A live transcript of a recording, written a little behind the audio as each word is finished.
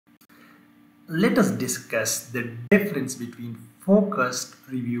Let us discuss the difference between focused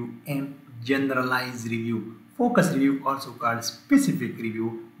review and generalized review. Focus review, also called specific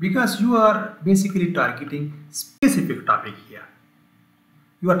review, because you are basically targeting specific topic here.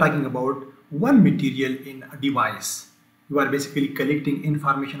 You are talking about one material in a device. You are basically collecting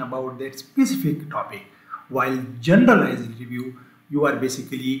information about that specific topic. While generalized review, you are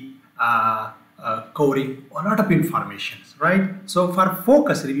basically covering a lot of information, right? So for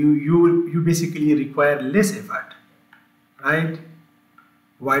focus review, you basically require less effort, right?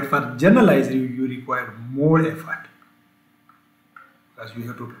 While for generalized review, you require more effort, because you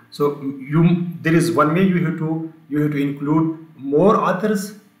have to. So there is one way you have to include more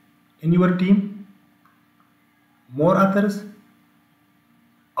authors in your team, more authors,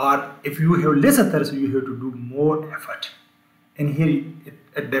 or if you have less authors, you have to do more effort. And here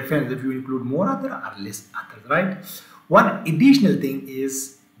it depends if you include more authors or less authors, right? One additional thing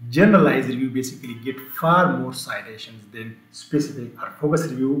is generalized review basically get far more citations than specific or focus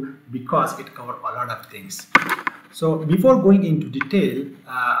review because it covers a lot of things. So before going into detail,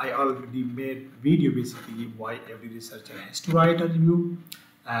 I already made video basically why every researcher has to write a review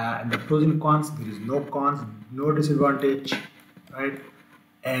and the pros and cons. There is no cons, no disadvantage, right?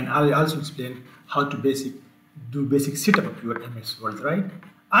 And I'll also explain how to do basic setup of your MS Word, right?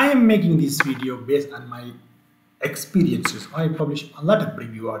 I am making this video based on my experiences. I publish a lot of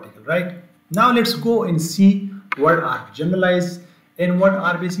review articles, right? Now let's go and see what are generalized and what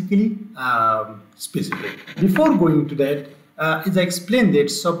are basically specific. Before going to that, as I explained that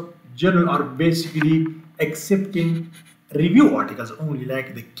sub-journal are basically accepting review articles only,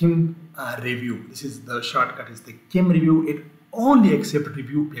 like the Kim review. This is the shortcut, is the Kim review. It only accepts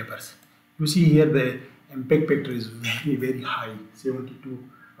review papers. You see here the impact factor is very high, 72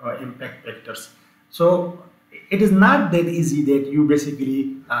 impact factors. So it is not that easy that you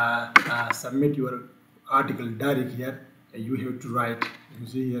basically submit your article direct here. You have to write. You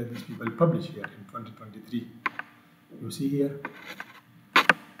see here, these people publish here in 2023. You see here,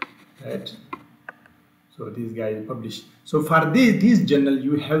 right? So these guys publish. So for this journal,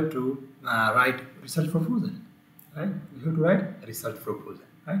 you have to write research proposal, right? You have to write a research proposal,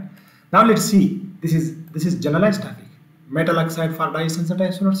 right? Now let's see. This is generalized topic. Metal oxide for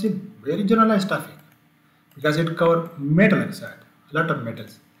dye-sensitized solar cell. Very generalized topic because it covers metal oxide, a lot of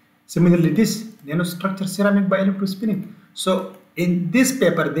metals. Similarly, this nanostructure ceramic by electrospinning. So in this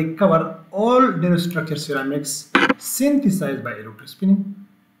paper, they cover all nanostructure ceramics synthesized by electrospinning.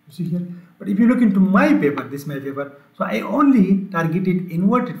 You see here. But if you look into my paper, this is my paper. So I only targeted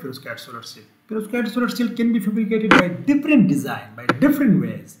inverted perovskite solar cell. Perovskite solar cell can be fabricated by different design, by different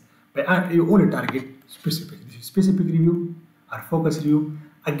ways. But you only target specific. This is specific review or focus review.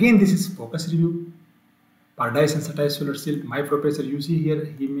 Again, this is focus review. For dye-sensitized solar cell, my professor, you see here,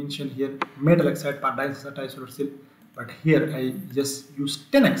 he mentioned here metal oxide for dye-sensitized solar cell. But here I just use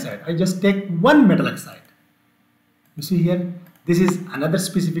 10 oxide. I just take one metal oxide. You see here, this is another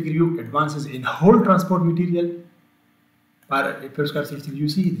specific review, advances in whole transport material. For perovskite solar cell, you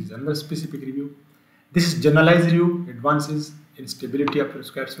see, this is another specific review. This is generalized review, advances in stability of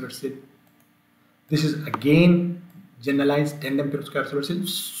perovskite solar cell. This is again generalized tandem perovskite solar cell.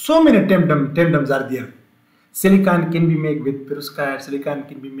 So many tandems are there. Silicon can be made with perovskite, silicon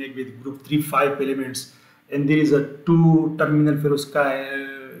can be made with group 3,5 elements, and there is a 2-terminal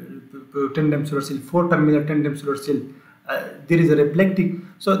perovskite tandem solar cell, 4-terminal tandem solar cell. There is a reflecting.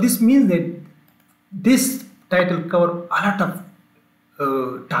 So this means that this title covers a lot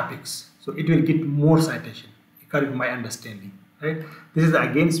of topics. So it will get more citation according to my understanding, right? This is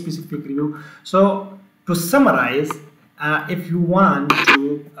again specific review. So to summarize, if you want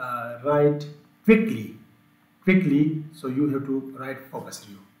to write quickly, so you have to write focus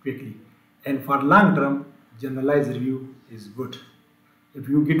review quickly. And for long term, generalized review is good. If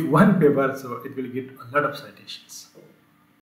you get one paper, so it will get a lot of citations.